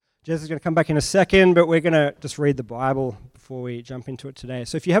Jez is going to come back in a second, but we're going to just read the Bible before we jump into it today.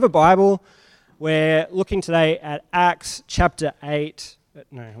 So if you have a Bible, we're looking today at Acts chapter 8.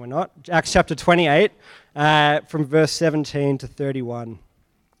 No, we're not. Acts chapter 28, from verse 17 to 31.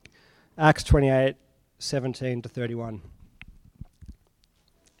 Acts 28, 17 to 31.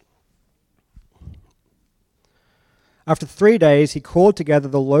 After 3 days, he called together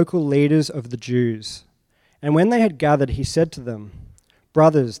the local leaders of the Jews. And when they had gathered, he said to them,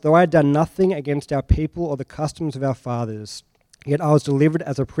 "Brothers, though I had done nothing against our people or the customs of our fathers, yet I was delivered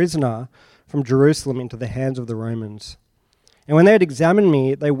as a prisoner from Jerusalem into the hands of the Romans. And when they had examined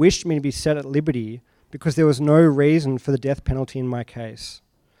me, they wished me to be set at liberty, because there was no reason for the death penalty in my case.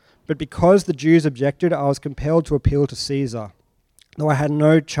 But because the Jews objected, I was compelled to appeal to Caesar, though I had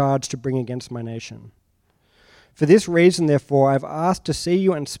no charge to bring against my nation. For this reason, therefore, I have asked to see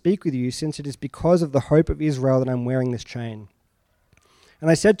you and speak with you, since it is because of the hope of Israel that I am wearing this chain." And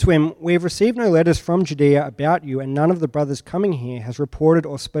I said to him, "We have received no letters from Judea about you, and none of the brothers coming here has reported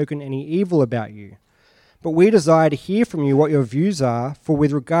or spoken any evil about you. But we desire to hear from you what your views are, for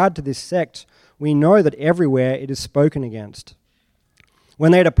with regard to this sect, we know that everywhere it is spoken against."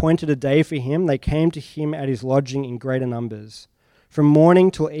 When they had appointed a day for him, they came to him at his lodging in greater numbers. From morning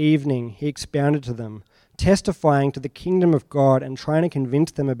till evening he expounded to them, testifying to the kingdom of God and trying to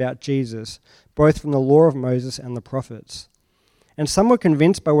convince them about Jesus, both from the law of Moses and the prophets. And some were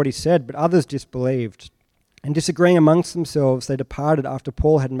convinced by what he said, but others disbelieved. And disagreeing amongst themselves, they departed after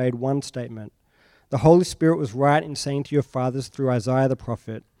Paul had made one statement. "The Holy Spirit was right in saying to your fathers through Isaiah the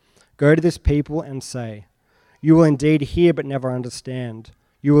prophet, 'Go to this people and say, you will indeed hear but never understand.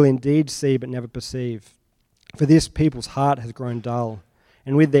 You will indeed see but never perceive. For this people's heart has grown dull,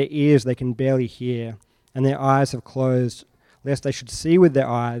 and with their ears they can barely hear, and their eyes have closed, lest they should see with their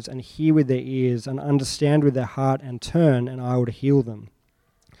eyes and hear with their ears and understand with their heart and turn, and I would heal them.'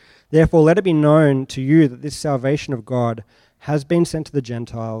 Therefore let it be known to you that this salvation of God has been sent to the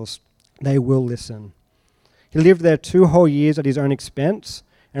Gentiles. They will listen." He lived there 2 whole years at his own expense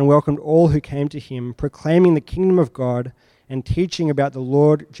and welcomed all who came to him, proclaiming the kingdom of God and teaching about the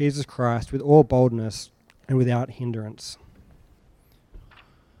Lord Jesus Christ with all boldness and without hindrance.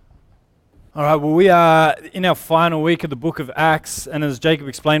 All right, well, we are in our final week of the book of Acts, and as Jacob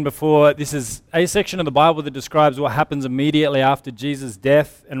explained before, this is a section of the Bible that describes what happens immediately after Jesus'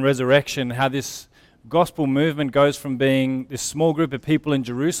 death and resurrection, how this gospel movement goes from being this small group of people in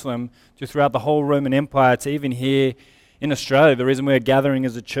Jerusalem to throughout the whole Roman Empire to even here in Australia, the reason we're gathering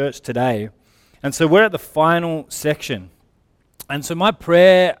as a church today. And so we're at the final section. And so my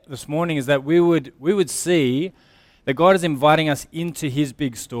prayer this morning is that we would see that God is inviting us into his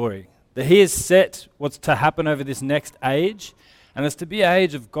big story, that he has set what's to happen over this next age, and it's to be an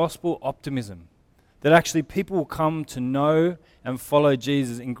age of gospel optimism, that actually people will come to know and follow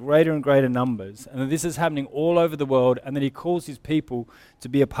Jesus in greater and greater numbers, and that this is happening all over the world, and that he calls his people to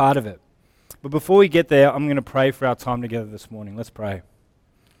be a part of it. But before we get there, I'm going to pray for our time together this morning. Let's pray.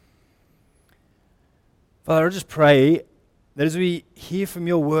 Father, I just pray that as we hear from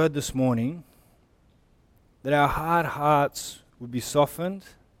your word this morning, that our hard hearts would be softened,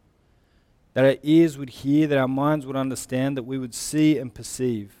 that our ears would hear, that our minds would understand, that we would see and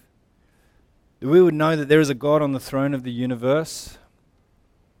perceive, that we would know that there is a God on the throne of the universe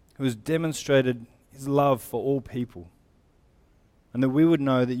who has demonstrated his love for all people, and that we would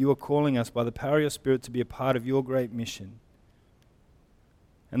know that you are calling us by the power of your Spirit to be a part of your great mission,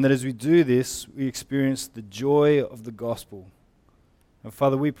 and that as we do this, we experience the joy of the gospel. And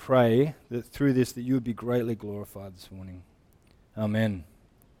Father, we pray that through this that you would be greatly glorified this morning. Amen.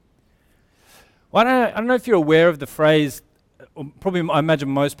 Well, I don't know if you're aware of the phrase, or probably I imagine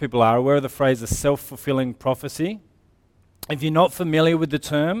most people are aware of the phrase, a self-fulfilling prophecy. If you're not familiar with the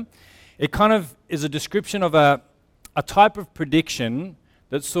term, it kind of is a description of a type of prediction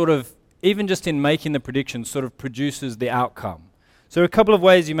that sort of, even just in making the prediction, sort of produces the outcome. So a couple of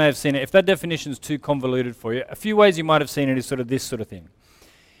ways you may have seen it. If that definition is too convoluted for you, a few ways you might have seen it is sort of this sort of thing.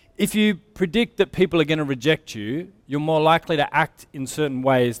 If you predict that people are going to reject you, you're more likely to act in certain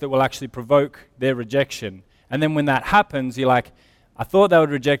ways that will actually provoke their rejection. And then when that happens, you're like, I thought they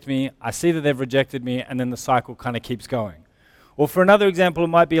would reject me, I see that they've rejected me, and then the cycle kind of keeps going. Or for another example, it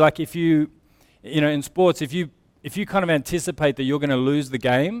might be like if you in sports, if you kind of anticipate that you're going to lose the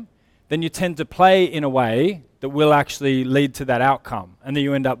game, then you tend to play in a way that will actually lead to that outcome, and then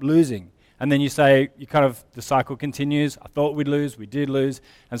you end up losing. And then you say, the cycle continues, I thought we'd lose, we did lose,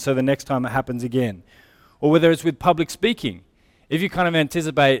 and so the next time it happens again. Or whether it's with public speaking, if you kind of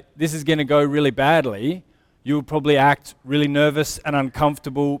anticipate this is going to go really badly, you will probably act really nervous and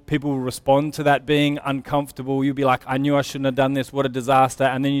uncomfortable. People will respond to that being uncomfortable. You'll be like, I knew I shouldn't have done this, what a disaster.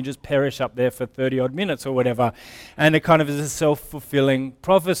 And then you just perish up there for 30 odd minutes or whatever. And it kind of is a self-fulfilling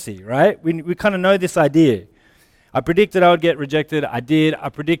prophecy, right? We kind of know this idea. I predicted I would get rejected, I did. I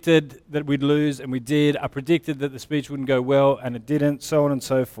predicted that we'd lose, and we did. I predicted that the speech wouldn't go well, and it didn't, so on and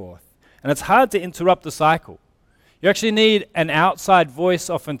so forth. And it's hard to interrupt the cycle. You actually need an outside voice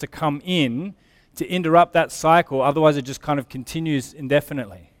often to come in to interrupt that cycle, otherwise it just kind of continues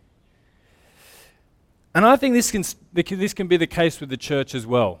indefinitely. And I think this can be the case with the church as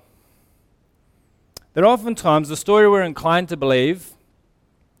well. That oftentimes the story we're inclined to believe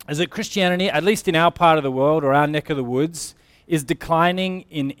is that Christianity, at least in our part of the world or our neck of the woods, is declining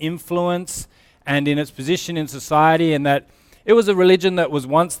in influence and in its position in society, and that it was a religion that was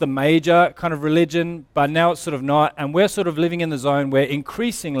once the major kind of religion, but now it's sort of not, and we're sort of living in the zone where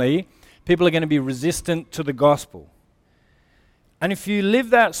increasingly people are going to be resistant to the gospel. And if you live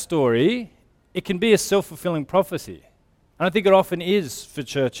that story, it can be a self-fulfilling prophecy. And I think it often is for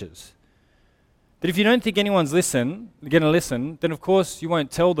churches. That if you don't think anyone's going to listen, then of course you won't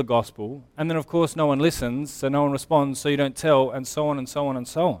tell the gospel, and then of course no one listens, so no one responds, so you don't tell, and so on and so on and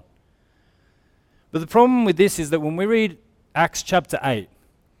so on. But the problem with this is that when we read Acts chapter 8,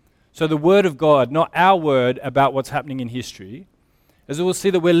 so the word of God, not our word about what's happening in history, as we'll see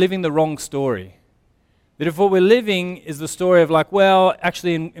that we're living the wrong story. That if what we're living is the story of like, well,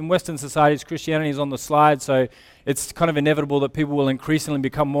 actually in Western societies, Christianity is on the slide, so it's kind of inevitable that people will increasingly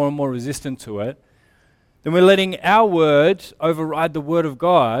become more and more resistant to it, then we're letting our word override the word of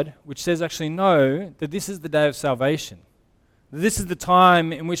God, which says actually no, that this is the day of salvation. This is the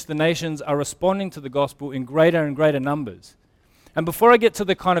time in which the nations are responding to the gospel in greater and greater numbers. And before I get to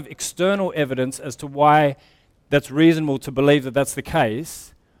the kind of external evidence as to why that's reasonable to believe that that's the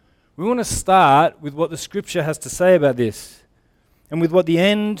case, we want to start with what the scripture has to say about this, and with what the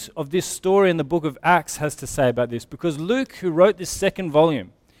end of this story in the book of Acts has to say about this. Because Luke, who wrote this second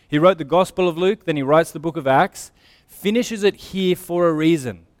volume, he wrote the Gospel of Luke, then he writes the book of Acts, finishes it here for a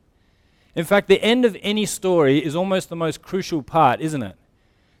reason. In fact, the end of any story is almost the most crucial part, isn't it?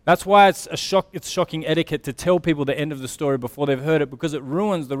 That's why it's shocking etiquette to tell people the end of the story before they've heard it, because it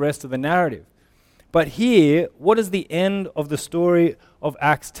ruins the rest of the narrative. But here, what does the end of the story of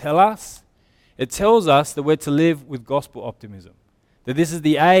Acts tell us? It tells us that we're to live with gospel optimism, that this is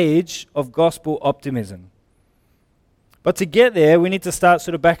the age of gospel optimism. But to get there, we need to start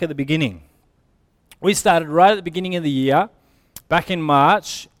sort of back at the beginning. We started right at the beginning of the year, back in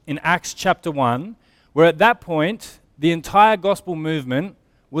March, in Acts chapter 1, where at that point, the entire gospel movement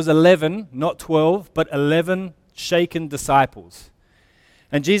was 11, not 12, but 11 shaken disciples.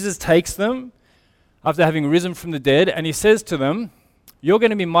 And Jesus takes them after having risen from the dead, and he says to them, you're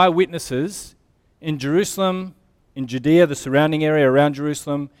going to be my witnesses in Jerusalem, in Judea, the surrounding area around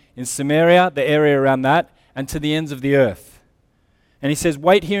Jerusalem, in Samaria, the area around that, and to the ends of the earth. And he says,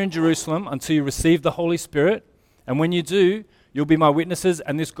 wait here in Jerusalem until you receive the Holy Spirit, and when you do, you'll be my witnesses,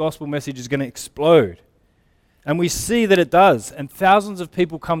 and this gospel message is going to explode. And we see that it does, and thousands of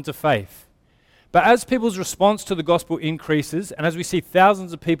people come to faith. But as people's response to the gospel increases, and as we see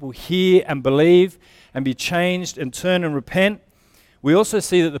thousands of people hear and believe and be changed and turn and repent, we also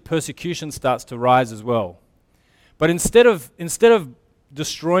see that the persecution starts to rise as well. But instead of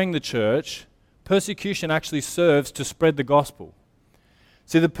destroying the church, persecution actually serves to spread the gospel.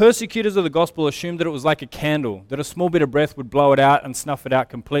 See, the persecutors of the gospel assumed that it was like a candle, that a small bit of breath would blow it out and snuff it out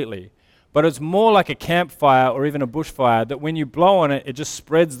completely. But it's more like a campfire or even a bushfire, that when you blow on it, it just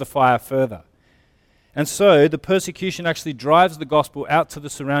spreads the fire further. And so the persecution actually drives the gospel out to the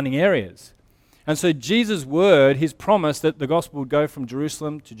surrounding areas. And so Jesus' word, his promise that the gospel would go from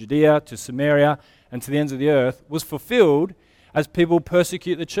Jerusalem to Judea to Samaria and to the ends of the earth, was fulfilled as people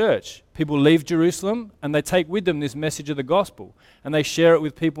persecute the church. People leave Jerusalem and they take with them this message of the gospel, and they share it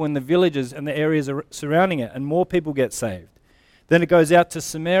with people in the villages and the areas surrounding it, and more people get saved. Then it goes out to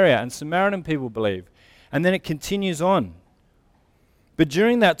Samaria, and Samaritan people believe. And then it continues on. But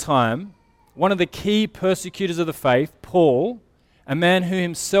during that time, one of the key persecutors of the faith, Paul, a man who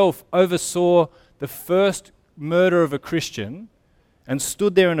himself oversaw the first murder of a Christian and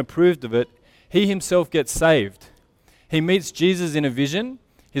stood there and approved of it, he himself gets saved. He meets Jesus in a vision,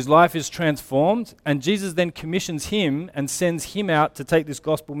 his life is transformed, and Jesus then commissions him and sends him out to take this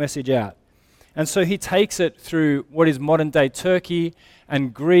gospel message out. And so he takes it through what is modern-day Turkey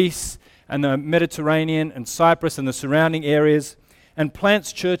and Greece and the Mediterranean and Cyprus and the surrounding areas, and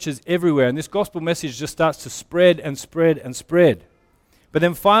plants churches everywhere. And this gospel message just starts to spread and spread and spread. But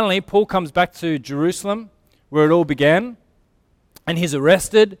then finally, Paul comes back to Jerusalem, where it all began, and he's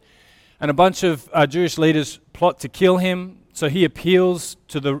arrested. and a bunch of Jewish leaders plot to kill him. So he appeals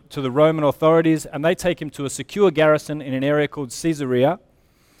to the Roman authorities, and they take him to a secure garrison in an area called Caesarea.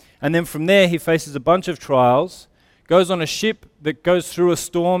 And then from there, he faces a bunch of trials, goes on a ship that goes through a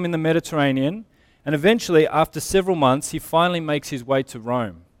storm in the Mediterranean, and eventually, after several months, he finally makes his way to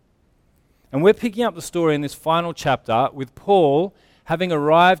Rome. And we're picking up the story in this final chapter with Paul having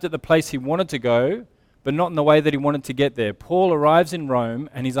arrived at the place he wanted to go, but not in the way that he wanted to get there. Paul arrives in Rome,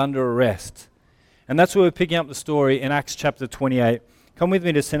 and he's under arrest. And that's where we're picking up the story in Acts chapter 28. Come with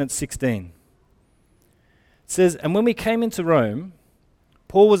me to sentence 16. It says, "And when we came into Rome,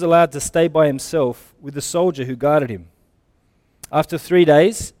 Paul was allowed to stay by himself with the soldier who guarded him. After 3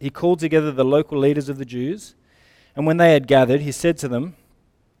 days, he called together the local leaders of the Jews, and when they had gathered, he said to them,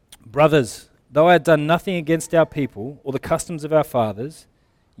 'Brothers, though I had done nothing against our people or the customs of our fathers,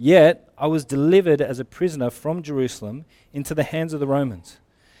 yet I was delivered as a prisoner from Jerusalem into the hands of the Romans.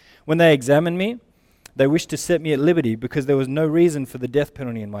 When they examined me, they wished to set me at liberty because there was no reason for the death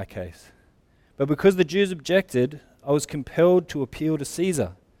penalty in my case. But because the Jews objected, I was compelled to appeal to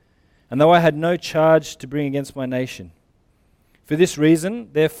Caesar, and though I had no charge to bring against my nation. For this reason,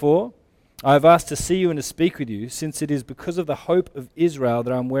 therefore, I have asked to see you and to speak with you, since it is because of the hope of Israel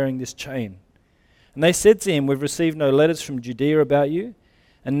that I am wearing this chain.' And they said to him, 'We've received no letters from Judea about you,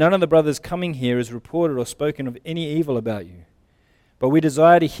 and none of the brothers coming here has reported or spoken of any evil about you. But we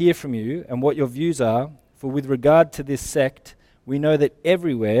desire to hear from you and what your views are, for with regard to this sect, we know that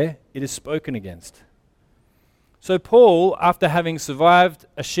everywhere it is spoken against.'" So Paul, after having survived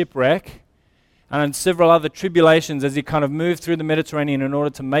a shipwreck and several other tribulations as he kind of moved through the Mediterranean in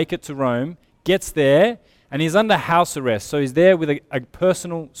order to make it to Rome, gets there and he's under house arrest. So he's there with a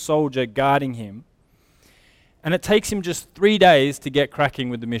personal soldier guarding him. And it takes him just 3 days to get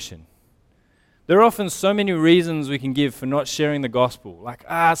cracking with the mission. There are often so many reasons we can give for not sharing the gospel. Like,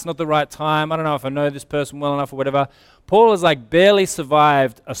 it's not the right time. I don't know if I know this person well enough or whatever. Paul has barely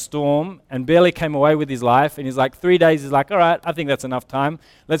survived a storm and barely came away with his life. And he's 3 days, he's like, all right, I think that's enough time.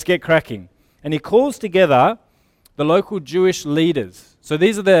 Let's get cracking. And he calls together the local Jewish leaders. So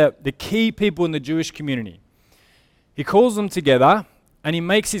these are the key people in the Jewish community. He calls them together and he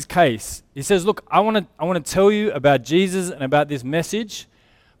makes his case. He says, look, I want to tell you about Jesus and about this message,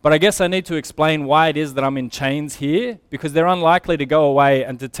 but I guess I need to explain why it is that I'm in chains here, because they're unlikely to go away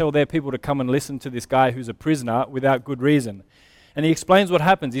and to tell their people to come and listen to this guy who's a prisoner without good reason. And he explains what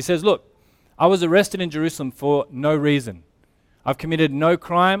happens. He says, look, I was arrested in Jerusalem for no reason. I've committed no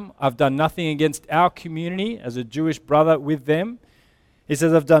crime. I've done nothing against our community as a Jewish brother with them. He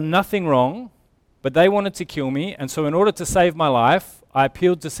says, I've done nothing wrong, but they wanted to kill me. And so in order to save my life, I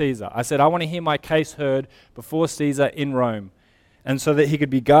appealed to Caesar. I said, I want to hear my case heard before Caesar in Rome, and so that he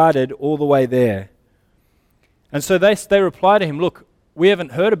could be guarded all the way there. And so they reply to him, look, we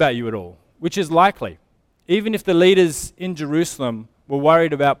haven't heard about you at all, which is likely. Even if the leaders in Jerusalem were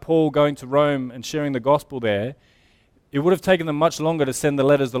worried about Paul going to Rome and sharing the gospel there, it would have taken them much longer to send the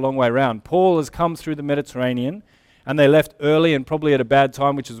letters the long way around. Paul has come through the Mediterranean, and they left early and probably at a bad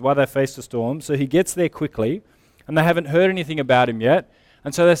time, which is why they faced a storm. So he gets there quickly, and they haven't heard anything about him yet.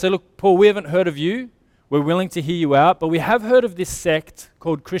 And so they say, look, Paul, we haven't heard of you. We're willing to hear you out, but we have heard of this sect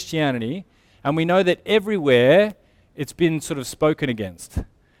called Christianity, and we know that everywhere it's been sort of spoken against.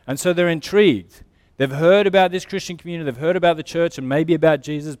 And so they're intrigued. They've heard about this Christian community, they've heard about the church and maybe about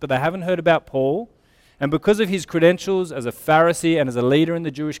Jesus, but they haven't heard about Paul. And because of his credentials as a Pharisee and as a leader in the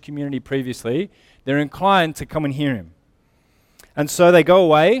Jewish community previously, they're inclined to come and hear him. And so they go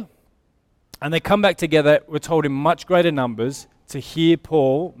away, and they come back together, we're told in much greater numbers, to hear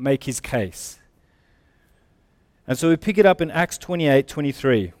Paul make his case. And so we pick it up in Acts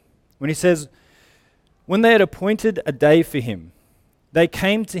 28:23, when he says, when they had appointed a day for him, they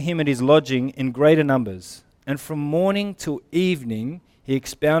came to him at his lodging in greater numbers, and from morning till evening he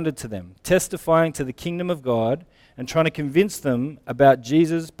expounded to them, testifying to the kingdom of God and trying to convince them about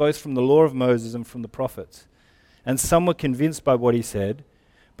Jesus, both from the law of Moses and from the prophets. And some were convinced by what he said,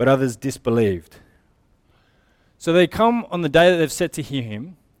 but others disbelieved. So they come on the day that they've set to hear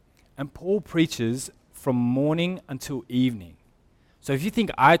him, and Paul preaches from morning until evening. So if you think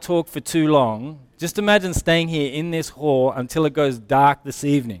I talk for too long, just imagine staying here in this hall until it goes dark this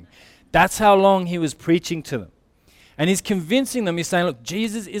evening. That's how long he was preaching to them. And he's convincing them, he's saying, look,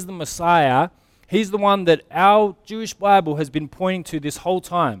 Jesus is the Messiah. He's the one that our Jewish Bible has been pointing to this whole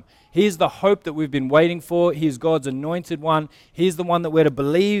time. He is the hope that we've been waiting for. He is God's anointed one. He's the one that we're to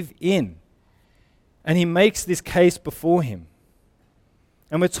believe in. And he makes this case before him.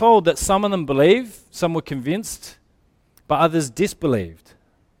 And we're told that some of them believe, some were convinced, but others disbelieved.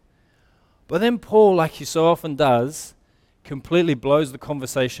 But then Paul, like he so often does, completely blows the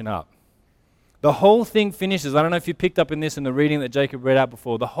conversation up. The whole thing finishes, I don't know if you picked up in this in the reading that Jacob read out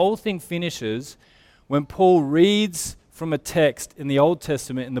before, the whole thing finishes when Paul reads from a text in the Old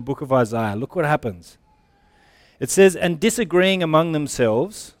Testament in the book of Isaiah. Look what happens. It says, and disagreeing among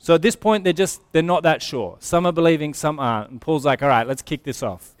themselves. So at this point, they're not that sure. Some are believing, some aren't. And Paul's like, all right, let's kick this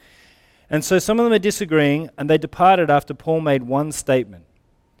off. And so some of them are disagreeing, and they departed after Paul made one statement.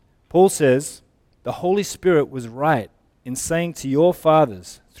 Paul says, the Holy Spirit was right in saying to your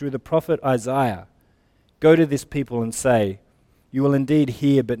fathers through the prophet Isaiah, go to this people and say, you will indeed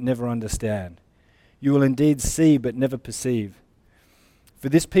hear but never understand. You will indeed see but never perceive. For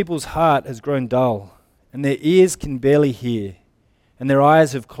this people's heart has grown dull, and their ears can barely hear, and their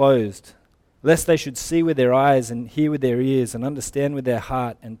eyes have closed, lest they should see with their eyes and hear with their ears and understand with their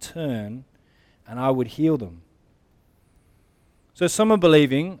heart and turn, and I would heal them. So some are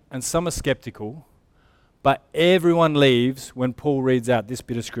believing and some are skeptical, but everyone leaves when Paul reads out this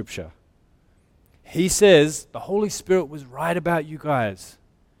bit of scripture. He says, the Holy Spirit was right about you guys.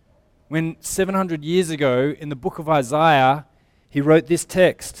 When 700 years ago in the book of Isaiah, he wrote this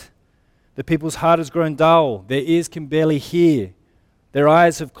text. The people's heart has grown dull. Their ears can barely hear. Their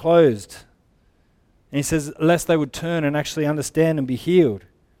eyes have closed. And he says, lest they would turn and actually understand and be healed.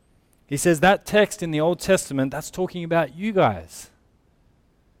 He says that text in the Old Testament, that's talking about you guys.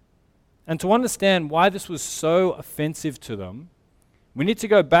 And to understand why this was so offensive to them, we need to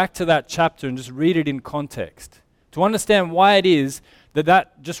go back to that chapter and just read it in context. To understand why it is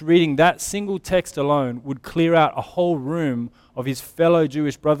that just reading that single text alone would clear out a whole room of his fellow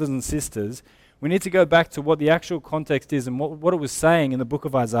Jewish brothers and sisters, we need to go back to what the actual context is and what it was saying in the book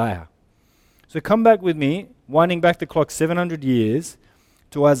of Isaiah. So come back with me, winding back the clock 700 years,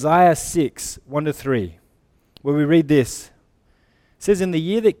 to Isaiah 6, 1-3, where we read this. It says, in the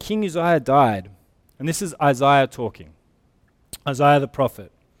year that King Uzziah died, and this is Isaiah talking, Isaiah the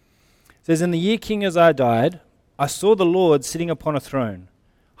prophet. It says, in the year King Uzziah died, I saw the Lord sitting upon a throne,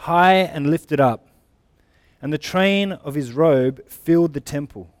 high and lifted up, and the train of his robe filled the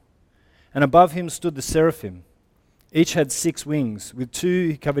temple. And above him stood the seraphim. Each had 6 wings. With 2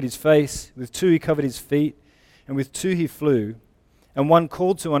 he covered his face, with 2 he covered his feet, and with 2 he flew. And one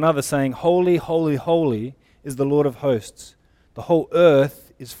called to another, saying, holy, holy, holy is the Lord of hosts. The whole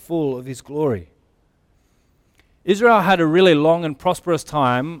earth is full of his glory. Israel had a really long and prosperous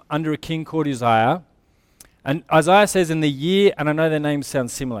time under a king called Uzziah. And Isaiah says in the year, and I know their names sound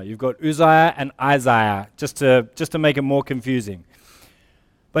similar, you've got Uzziah and Isaiah, just to make it more confusing.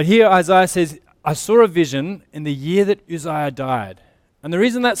 But here Isaiah says, I saw a vision in the year that Uzziah died. And the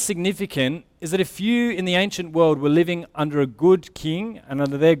reason that's significant is that if you in the ancient world were living under a good king and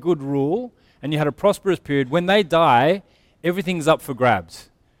under their good rule, and you had a prosperous period, when they die, everything's up for grabs.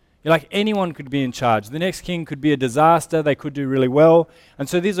 You're like, anyone could be in charge. The next king could be a disaster, they could do really well. And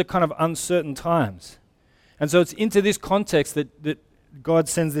so these are kind of uncertain times. And so it's into this context that God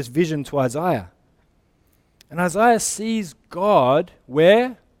sends this vision to Isaiah. And Isaiah sees God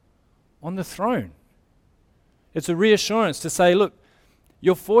where? On the throne. It's a reassurance to say, look,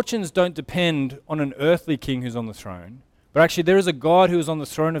 your fortunes don't depend on an earthly king who's on the throne, but actually there is a God who is on the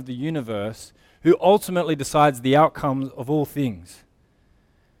throne of the universe who ultimately decides the outcomes of all things.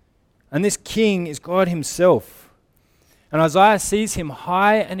 And this king is God himself. And Isaiah sees him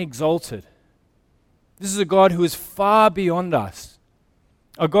high and exalted. This is a God who is far beyond us.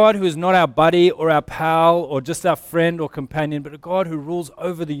 A God who is not our buddy or our pal or just our friend or companion, but a God who rules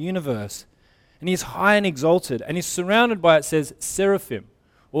over the universe. And he's high and exalted. And he's surrounded by, it says, seraphim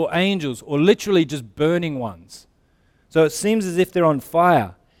or angels or literally just burning ones. So it seems as if they're on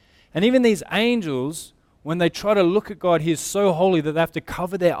fire. And even these angels, when they try to look at God, he is so holy that they have to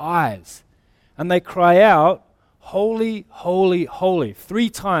cover their eyes. And they cry out, holy, holy, holy. 3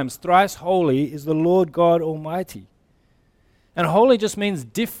 times, thrice holy is the Lord God Almighty. And holy just means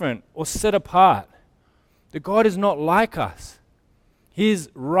different or set apart. That God is not like us. He is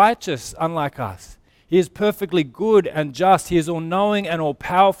righteous, unlike us. He is perfectly good and just. He is all-knowing and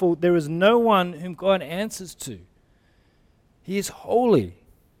all-powerful. There is no one whom God answers to. He is holy.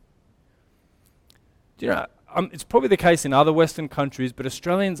 Do you know, it's probably the case in other Western countries, but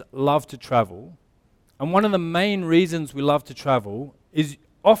Australians love to travel. And one of the main reasons we love to travel is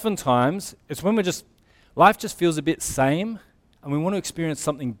oftentimes, it's when life just feels a bit same, and we want to experience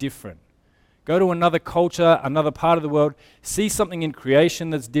something different. Go to another culture, another part of the world, see something in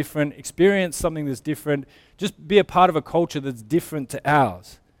creation that's different, experience something that's different, just be a part of a culture that's different to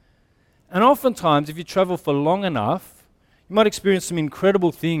ours. And oftentimes, if you travel for long enough, you might experience some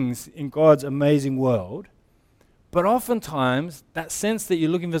incredible things in God's amazing world, but oftentimes, that sense that you're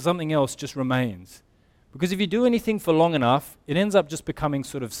looking for something else just remains. Because if you do anything for long enough, it ends up just becoming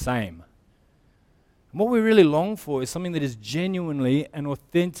sort of same. And what we really long for is something that is genuinely and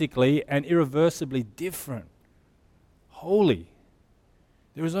authentically and irreversibly different. Holy.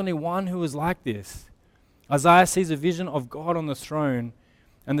 There is only one who is like this. Isaiah sees a vision of God on the throne,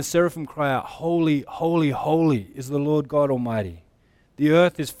 and the seraphim cry out, "Holy, holy, holy is the Lord God Almighty. The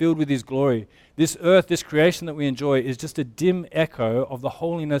earth is filled with His glory." This earth, this creation that we enjoy, is just a dim echo of the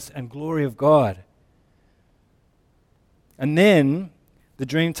holiness and glory of God. And then the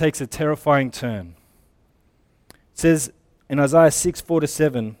dream takes a terrifying turn. It says in Isaiah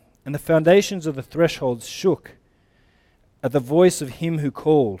 6:4-7, "And the foundations of the thresholds shook at the voice of him who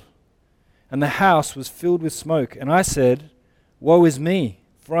called, and the house was filled with smoke. And I said, Woe is me,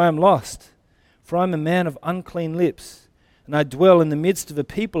 for I am lost, for I am a man of unclean lips, and I dwell in the midst of a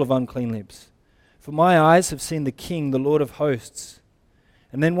people of unclean lips. For my eyes have seen the King, the Lord of hosts."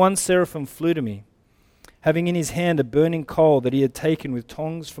 And then one seraphim flew to me, having in his hand a burning coal that he had taken with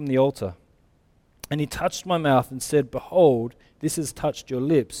tongs from the altar. And he touched my mouth and said, "Behold, this has touched your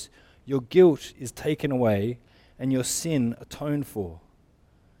lips. Your guilt is taken away, and your sin atoned for."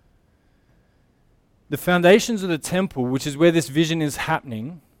 The foundations of the temple, which is where this vision is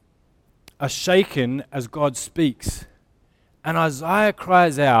happening, are shaken as God speaks. And Isaiah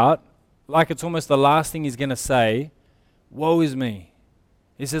cries out, like it's almost the last thing he's going to say, "Woe is me."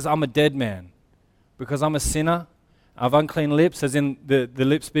 He says, "I'm a dead man because I'm a sinner. I have unclean lips," as in the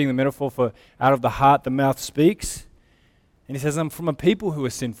lips being the metaphor for out of the heart the mouth speaks. And he says, "I'm from a people who are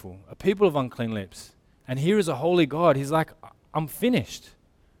sinful, a people of unclean lips. And here is a holy God." He's like, "I'm finished."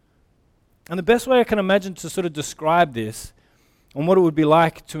 And the best way I can imagine to sort of describe this and what it would be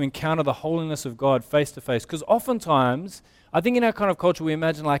like to encounter the holiness of God face to face, because oftentimes, I think in our kind of culture, we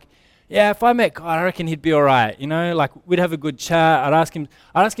imagine like, yeah, if I met God, I reckon he'd be all right. You know, like we'd have a good chat. I'd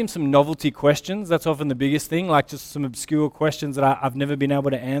ask him some novelty questions. That's often the biggest thing, like just some obscure questions that I've never been able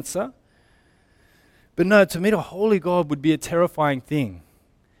to answer. But no, to meet a holy God would be a terrifying thing.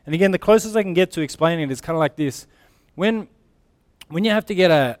 And again, the closest I can get to explaining it is kind of like this. When you have to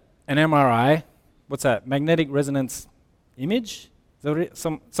get an MRI, what's that? Magnetic resonance image? Is that what it is?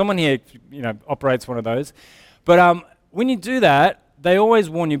 Someone here, operates one of those. But when you do that, they always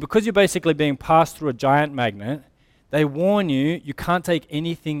warn you, because you're basically being passed through a giant magnet, they warn you can't take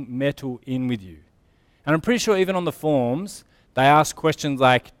anything metal in with you. And I'm pretty sure even on the forms, they ask questions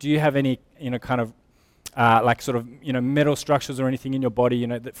like, do you have any, metal structures or anything in your body,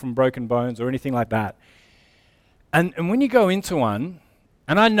 from broken bones or anything like that. And when you go into one,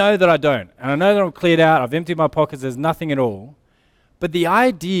 and I know that I don't, and I know that I'm cleared out, I've emptied my pockets, there's nothing at all, but the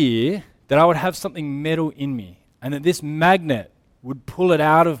idea that I would have something metal in me and that this magnet would pull it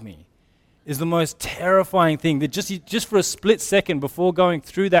out of me is the most terrifying thing. That just for a split second before going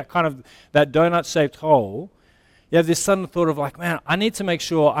through that donut-shaped hole, you have this sudden thought of like, man, I need to make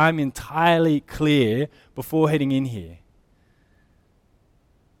sure I'm entirely clear before heading in here.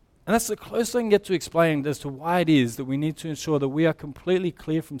 And that's the closest I can get to explaining as to why it is that we need to ensure that we are completely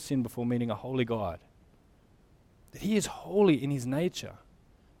clear from sin before meeting a holy God. That he is holy in his nature.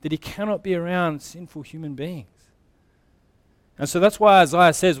 That he cannot be around sinful human beings. And so that's why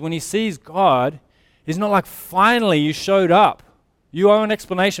Isaiah says when he sees God, he's not like, finally you showed up. You owe an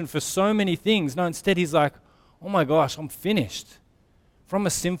explanation for so many things. No, instead he's like, oh my gosh, I'm finished. From a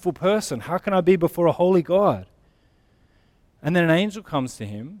sinful person, how can I be before a holy God? And then an angel comes to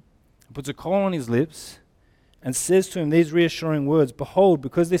him, puts a coal on his lips, and says to him these reassuring words, "Behold,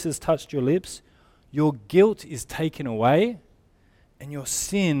 because this has touched your lips, your guilt is taken away, and your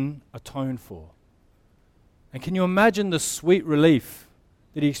sin atoned for." And can you imagine the sweet relief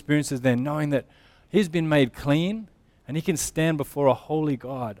that he experiences then, knowing that he's been made clean, and he can stand before a holy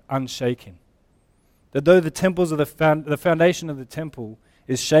God unshaken? That though the temples of the foundation of the temple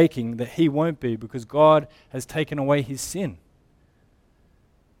is shaking, that he won't be, because God has taken away his sin.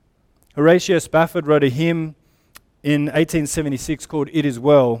 Horatio Spafford wrote a hymn in 1876 called "It Is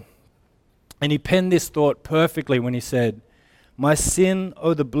Well," and he penned this thought perfectly when he said, "My sin,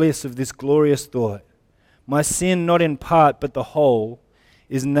 oh the bliss of this glorious thought, my sin not in part but the whole,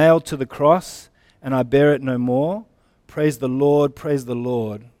 is nailed to the cross, and I bear it no more. Praise the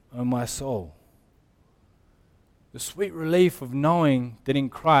Lord, oh my soul." The sweet relief of knowing that in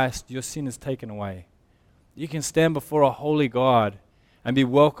Christ your sin is taken away. You can stand before a holy God and be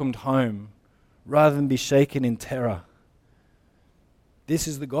welcomed home rather than be shaken in terror. This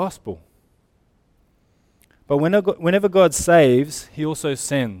is the gospel. But whenever God saves, he also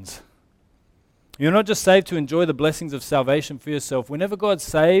sends. You're not just saved to enjoy the blessings of salvation for yourself. Whenever God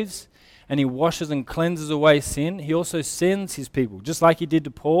saves and he washes and cleanses away sin, he also sends his people, just like he did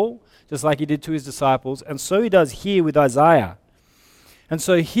to Paul, just like he did to his disciples, and so he does here with Isaiah. And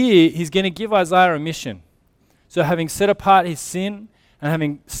so here, he's going to give Isaiah a mission. So having set apart his sin and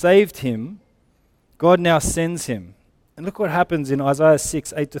having saved him, God now sends him. And look what happens in Isaiah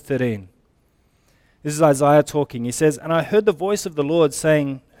 6, 8-13. This is Isaiah talking. He says, "And I heard the voice of the Lord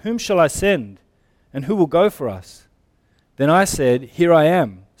saying, 'Whom shall I send? And who will go for us?' Then I said, 'Here I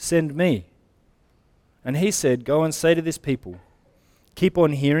am, send me.' And he said, 'Go and say to this people, keep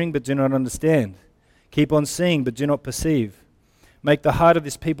on hearing but do not understand. Keep on seeing but do not perceive. Make the heart of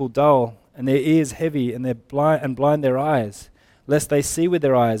this people dull and their ears heavy and blind their eyes, lest they see with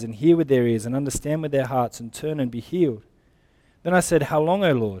their eyes and hear with their ears and understand with their hearts and turn and be healed.' Then I said, 'How long,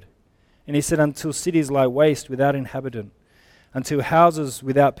 O Lord?' And he said, 'Until cities lie waste without inhabitant, until houses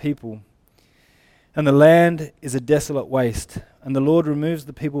without people, and the land is a desolate waste, and the Lord removes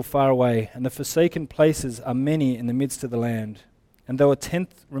the people far away, and the forsaken places are many in the midst of the land. And though a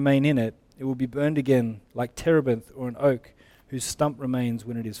tenth remain in it, it will be burned again, like terebinth or an oak, whose stump remains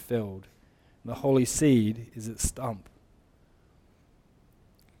when it is felled. And the holy seed is its stump.'"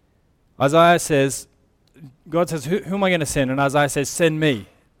 Isaiah says, God says, who am I going to send? And Isaiah says, "Send me."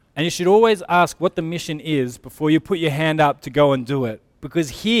 And you should always ask what the mission is before you put your hand up to go and do it.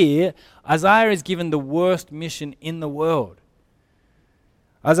 Because here, Isaiah is given the worst mission in the world.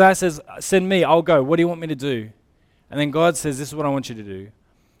 Isaiah says, "Send me, I'll go. What do you want me to do?" And then God says, "This is what I want you to do.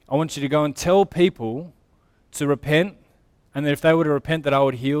 I want you to go and tell people to repent, and that if they were to repent, that I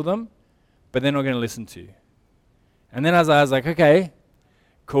would heal them, but they're not going to listen to you." And then Isaiah's like, "Okay,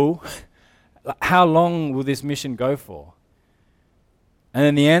 cool. How long will this mission go for?" And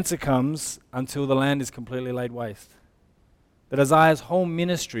then the answer comes, until the land is completely laid waste. That Isaiah's whole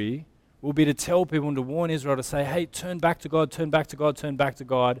ministry will be to tell people and to warn Israel to say, "Hey, turn back to God, turn back to God, turn back to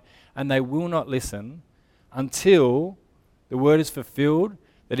God." And they will not listen until the word is fulfilled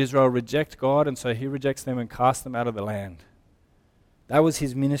that Israel reject God, and so he rejects them and casts them out of the land. That was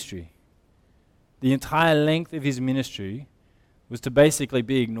his ministry. The entire length of his ministry was to basically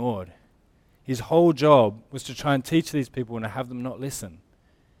be ignored. His whole job was to try and teach these people and to have them not listen.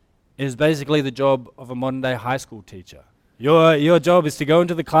 It is basically the job of a modern day high school teacher. Your job is to go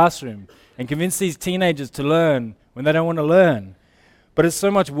into the classroom and convince these teenagers to learn when they don't want to learn. But it's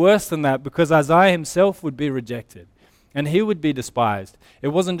so much worse than that, because Isaiah himself would be rejected and he would be despised. It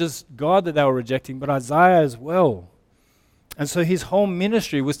wasn't just God that they were rejecting, but Isaiah as well. And so his whole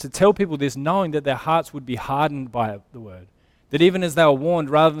ministry was to tell people this, knowing that their hearts would be hardened by the word. That even as they were warned,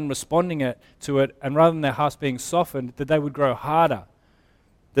 rather than responding to it, and rather than their hearts being softened, that they would grow harder,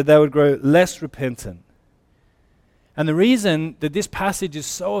 that they would grow less repentant. And the reason that this passage is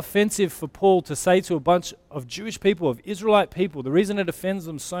so offensive for Paul to say to a bunch of Jewish people, of Israelite people, the reason it offends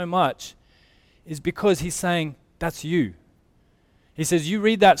them so much is because he's saying, that's you. He says, you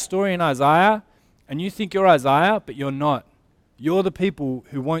read that story in Isaiah, and you think you're Isaiah, but you're not. You're the people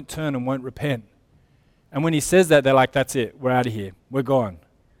who won't turn and won't repent. And when he says that, they're like, that's it, we're out of here, we're gone.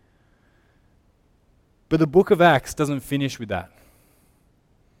 But the book of Acts doesn't finish with that.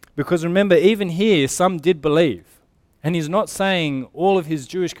 Because remember, even here, some did believe. And he's not saying all of his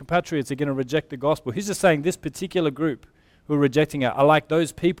Jewish compatriots are going to reject the gospel. He's just saying this particular group who are rejecting it are like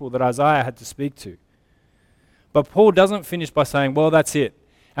those people that Isaiah had to speak to. But Paul doesn't finish by saying, well, that's it.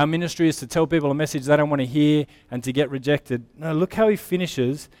 Our ministry is to tell people a message they don't want to hear and to get rejected. No, look how he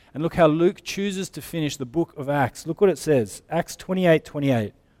finishes, and look how Luke chooses to finish the book of Acts. Look what it says, Acts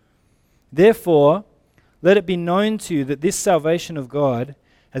 28:28. Therefore, let it be known to you that this salvation of God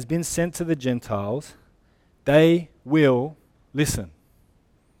has been sent to the Gentiles. They will listen.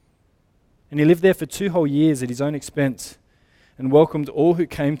 And he lived there for 2 whole years at his own expense and welcomed all who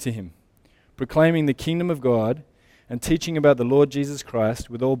came to him, proclaiming the kingdom of God and teaching about the Lord Jesus Christ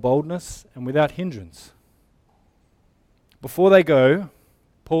with all boldness and without hindrance. Before they go,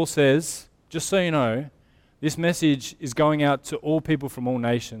 Paul says, just so you know, this message is going out to all people from all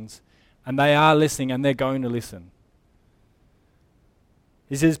nations, and they are listening and they're going to listen.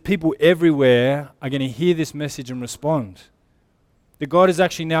 He says people everywhere are going to hear this message and respond. That God is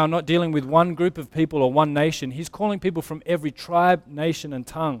actually now not dealing with one group of people or one nation. He's calling people from every tribe, nation, and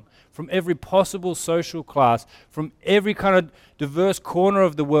tongue, from every possible social class, from every kind of diverse corner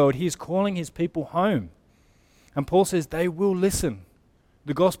of the world. He's calling his people home. And Paul says they will listen.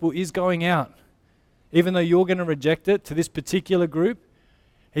 The gospel is going out. Even though you're going to reject it to this particular group,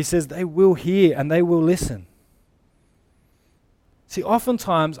 he says they will hear and they will listen. See,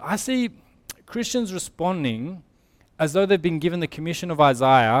 oftentimes I see Christians responding as though they've been given the commission of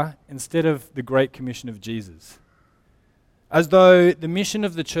Isaiah instead of the great commission of Jesus. As though the mission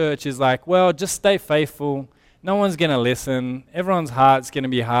of the church is like, well, just stay faithful. No one's going to listen. Everyone's heart's going to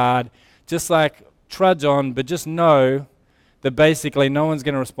be hard. Just like trudge on, but just know that basically no one's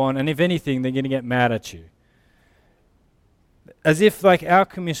going to respond, and if anything, they're going to get mad at you. As if like our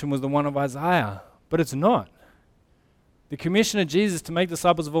commission was the one of Isaiah, but it's not. The commission of Jesus to make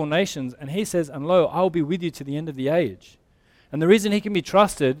disciples of all nations, and he says, and lo, I'll be with you to the end of the age. And the reason he can be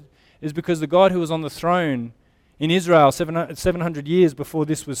trusted is because the God who was on the throne in Israel 700 years before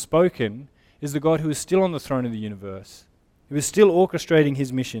this was spoken is the God who is still on the throne of the universe, who is still orchestrating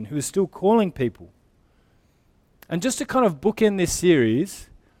his mission, who is still calling people. And just to kind of bookend this series,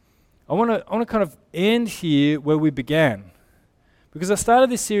 I want to kind of end here where we began. Because I started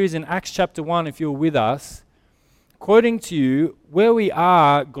this series in Acts chapter 1, if you were with us, quoting to you where we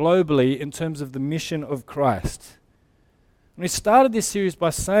are globally in terms of the mission of Christ. And we started this series by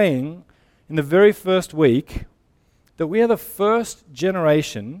saying in the very first week that we are the first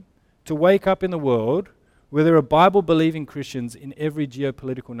generation to wake up in the world where there are Bible-believing Christians in every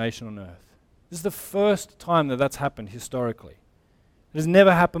geopolitical nation on earth. This is the first time that that's happened historically. It has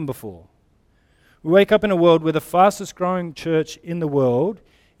never happened before. We wake up in a world where the fastest growing church in the world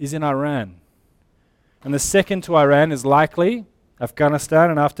is in Iran. And the second to Iran is likely Afghanistan,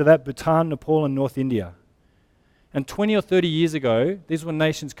 and after that, Bhutan, Nepal, and North India. And 20 or 30 years ago, these were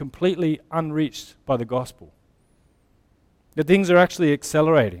nations completely unreached by the gospel. That things are actually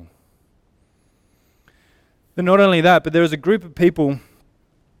accelerating. But not only that, but there was a group of people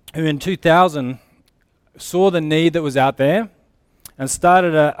who in 2000 saw the need that was out there and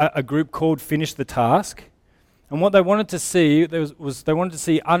started a group called Finish the Task. And what they wanted to see was they wanted to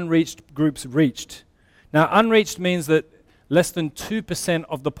see unreached groups reached. Now, unreached means that less than 2%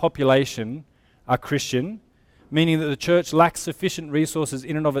 of the population are Christian, meaning that the church lacks sufficient resources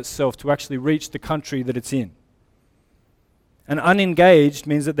in and of itself to actually reach the country that it's in. And unengaged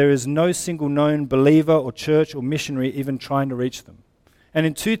means that there is no single known believer or church or missionary even trying to reach them. And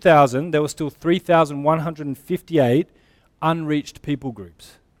in 2000, there were still 3,158 unreached people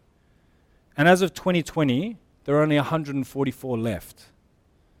groups. And as of 2020, there are only 144 left.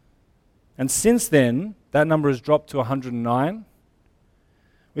 And since then, that number has dropped to 109,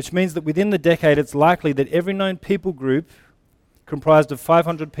 which means that within the decade, it's likely that every known people group comprised of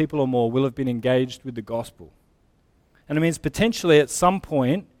 500 people or more will have been engaged with the gospel. And it means potentially at some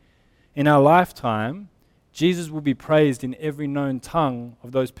point in our lifetime, Jesus will be praised in every known tongue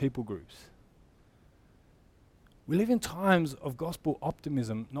of those people groups. We live in times of gospel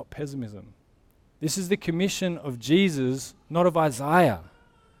optimism, not pessimism. This is the commission of Jesus, not of Isaiah.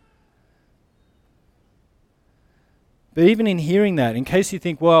 But even in hearing that, in case you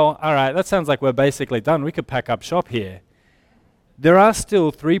think, well, all right, that sounds like we're basically done, we could pack up shop here. There are still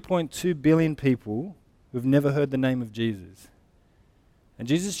 3.2 billion people who've never heard the name of Jesus. And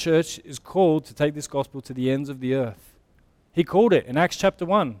Jesus' church is called to take this gospel to the ends of the earth. He called it in Acts chapter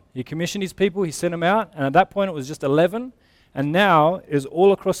 1. He commissioned his people, he sent them out, and at that point it was just 11, and now it is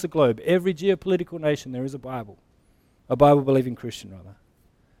all across the globe. Every geopolitical nation there is a Bible-believing Christian rather.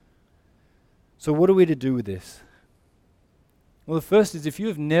 So what are we to do with this? Well, the first is if you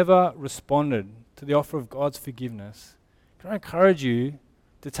have never responded to the offer of God's forgiveness, can I encourage you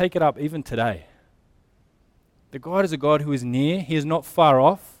to take it up even today? That God is a God who is near. He is not far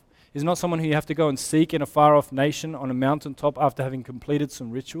off. He's not someone who you have to go and seek in a far-off nation on a mountaintop after having completed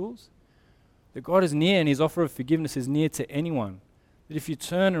some rituals. That God is near and his offer of forgiveness is near to anyone. That if you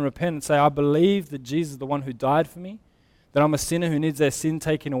turn and repent and say, I believe that Jesus is the one who died for me, that I'm a sinner who needs their sin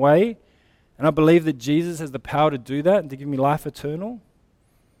taken away, and I believe that Jesus has the power to do that and to give me life eternal,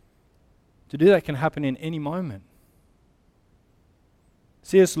 to do that can happen in any moment.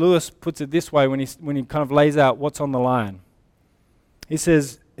 C.S. Lewis puts it this way when he kind of lays out what's on the line. He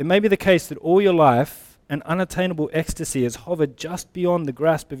says, it may be the case that all your life an unattainable ecstasy has hovered just beyond the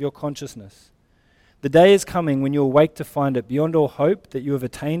grasp of your consciousness. The day is coming when you awake to find it beyond all hope that you have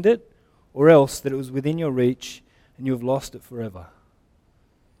attained it, or else that it was within your reach and you have lost it forever.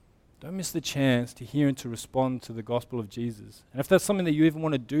 Don't miss the chance to hear and to respond to the gospel of Jesus. And if that's something that you even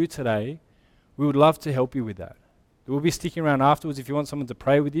want to do today, we would love to help you with that. We'll be sticking around afterwards if you want someone to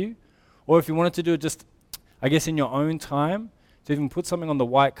pray with you, or if you wanted to do it just, I guess, in your own time, to even put something on the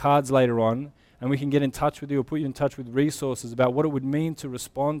white cards later on, and we can get in touch with you or put you in touch with resources about what it would mean to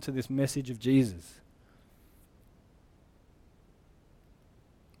respond to this message of Jesus.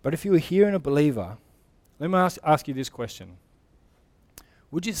 But if you were here and a believer, let me ask you this question.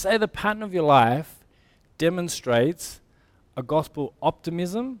 Would you say the pattern of your life demonstrates a gospel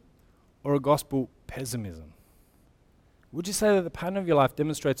optimism or a gospel pessimism? Would you say that the pattern of your life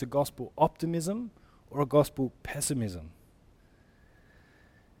demonstrates a gospel optimism or a gospel pessimism?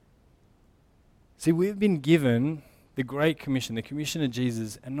 See, we've been given the Great Commission, the commission of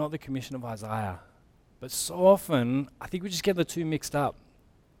Jesus, and not the commission of Isaiah. But so often, I think we just get the two mixed up.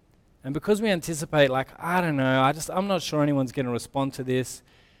 And because we anticipate, like, I don't know, I'm not sure anyone's going to respond to this,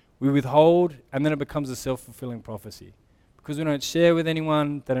 we withhold, and then it becomes a self-fulfilling prophecy. Because we don't share with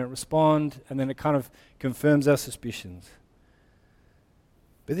anyone, they don't respond, and then it kind of confirms our suspicions.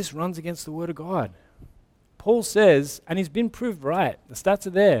 But this runs against the Word of God. Paul says, and he's been proved right, the stats are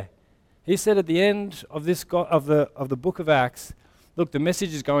there. He said at the end of this of the book of Acts, look, the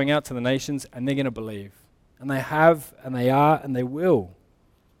message is going out to the nations, and they're going to believe. And they have, and they are, and they will.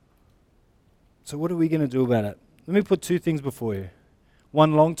 So what are we going to do about it? Let me put two things before you.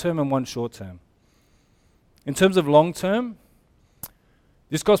 One long-term and one short-term. In terms of long-term,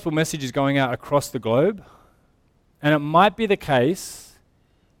 this gospel message is going out across the globe, and it might be the case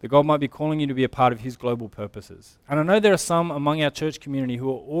that God might be calling you to be a part of His global purposes. And I know there are some among our church community who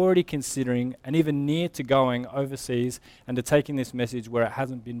are already considering and even near to going overseas and to taking this message where it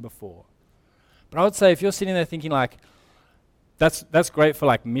hasn't been before. But I would say if you're sitting there thinking like, that's great for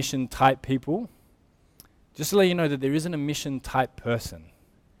like mission type people, just to let you know that there isn't a mission type person.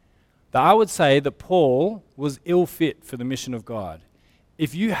 That I would say that Paul was ill fit for the mission of God.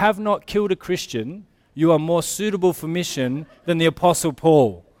 If you have not killed a Christian, you are more suitable for mission than the Apostle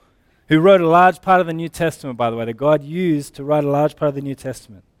Paul, who wrote a large part of the New Testament, by the way, that God used to write a large part of the New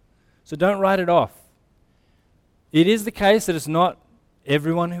Testament. So don't write it off. It is the case that it's not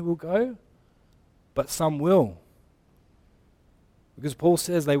everyone who will go, but some will. Because Paul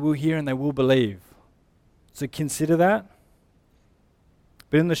says they will hear and they will believe. So consider that.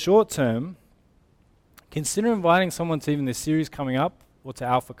 But in the short term, consider inviting someone to even this series coming up or to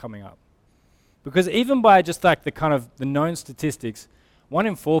Alpha coming up. Because even by just like the known statistics, 1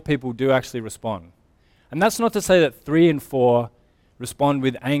 in 4 people do actually respond. And that's not to say that 3 in 4 respond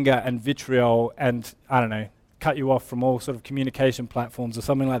with anger and vitriol and, I don't know, cut you off from all sort of communication platforms or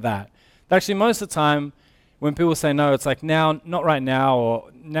something like that. Actually, most of the time, when people say no, it's like now, not right now, or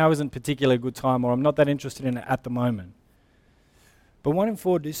now isn't particularly a good time, or I'm not that interested in it at the moment. But 1 in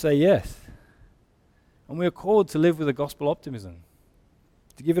 4 do say yes. And we are called to live with a gospel optimism,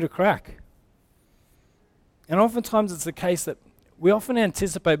 to give it a crack. And oftentimes it's the case that we often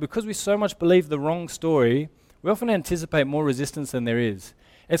anticipate, because we so much believe the wrong story, we often anticipate more resistance than there is.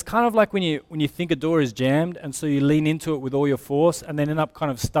 It's kind of like when you think a door is jammed, and so you lean into it with all your force and then end up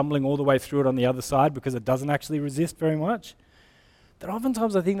kind of stumbling all the way through it on the other side because it doesn't actually resist very much. That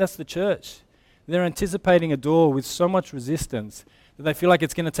oftentimes I think that's the church. They're anticipating a door with so much resistance that they feel like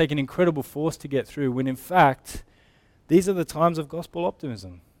it's going to take an incredible force to get through, when in fact, these are the times of gospel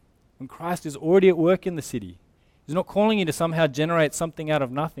optimism, when Christ is already at work in the city. He's not calling you to somehow generate something out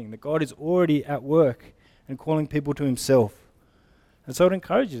of nothing, that God is already at work and calling people to Himself. And so I'd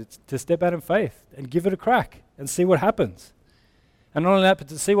encourage you to step out in faith and give it a crack and see what happens. And not only that, but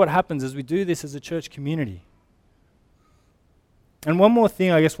to see what happens as we do this as a church community. And one more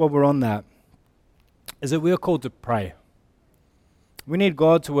thing, I guess, while we're on that, is that we are called to pray. We need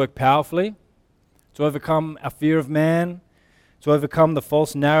God to work powerfully, to overcome our fear of man, to overcome the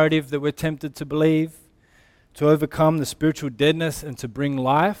false narrative that we're tempted to believe, to overcome the spiritual deadness and to bring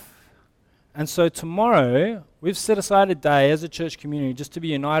life. And so tomorrow, we've set aside a day as a church community just to be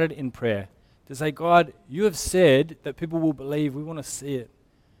united in prayer. To say, God, you have said that people will believe. We want to see it.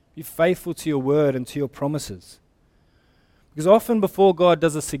 Be faithful to your word and to your promises. Because often before God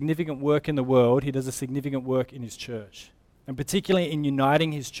does a significant work in the world, He does a significant work in His church. And particularly in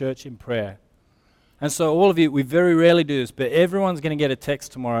uniting His church in prayer. And so all of you, we very rarely do this, but everyone's going to get a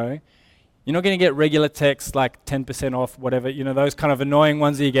text tomorrow. You're not going to get regular texts like 10% off, whatever, those kind of annoying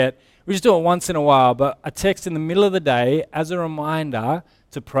ones that you get. We just do it once in a while, but a text in the middle of the day as a reminder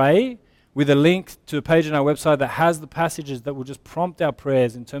to pray, with a link to a page on our website that has the passages that will just prompt our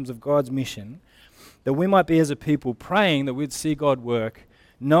prayers in terms of God's mission, that we might be as a people praying that we'd see God work,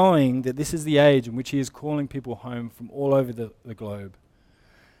 knowing that this is the age in which He is calling people home from all over the globe.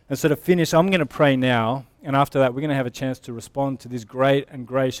 And so to finish, I'm going to pray now, and after that we're going to have a chance to respond to this great and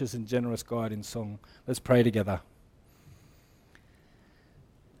gracious and generous God in song. Let's pray together.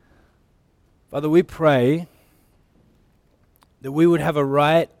 Father, we pray that we would have a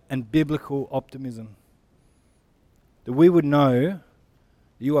right and biblical optimism, that we would know that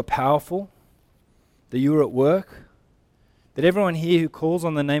you are powerful, that you are at work, that everyone here who calls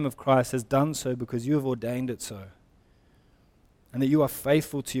on the name of Christ has done so because you have ordained it so, and that you are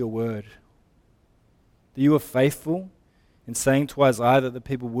faithful to your word, that you are faithful in saying to Isaiah that the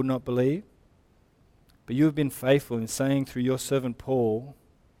people would not believe, but you have been faithful in saying through your servant Paul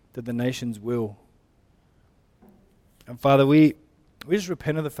that the nations will. And Father, we just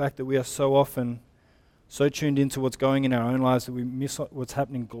repent of the fact that we are so often so tuned into what's going in our own lives that we miss what's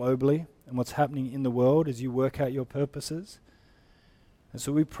happening globally and what's happening in the world as you work out your purposes. And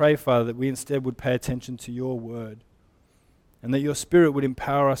so we pray, Father, that we instead would pay attention to your word and that your Spirit would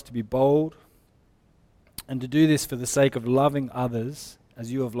empower us to be bold and to do this for the sake of loving others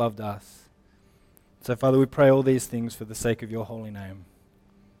as you have loved us. So, Father, we pray all these things for the sake of your holy name.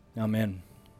 Amen.